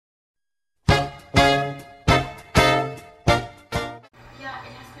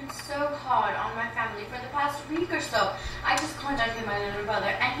so hard on my family for the past week or so. I just contacted my little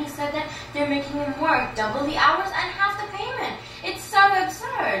brother and he said that they're making him work double the hours and half the payment. It's so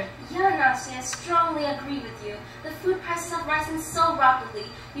absurd. Yeah, Nancy, I strongly agree with you. The food prices are rising so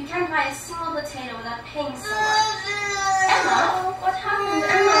rapidly. You can't buy a single potato without paying so much. Emma, what happened?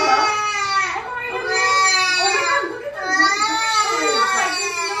 Emma, are you okay? Oh my God, look at the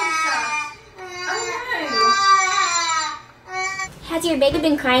Has your baby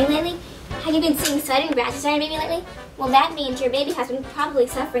been crying lately? Have you been seeing sudden rashes on your baby lately? Well, that means your baby has been probably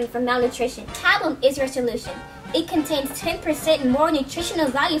suffering from malnutrition. Pablum is your solution. It contains 10% more nutritional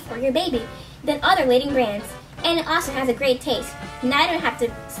value for your baby than other leading brands. And it also has a great taste. Now you don't have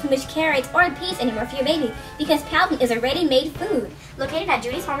to smush carrots or peas anymore for your baby because Pablum is a ready-made food. Located at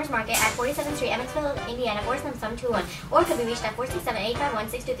Judy's Farmers Market at 47th Street, Emmetsville, Indiana, 47721, or could be reached at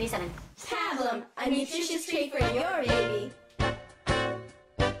 467-851-6237. Pablum, a nutritious treat for your baby.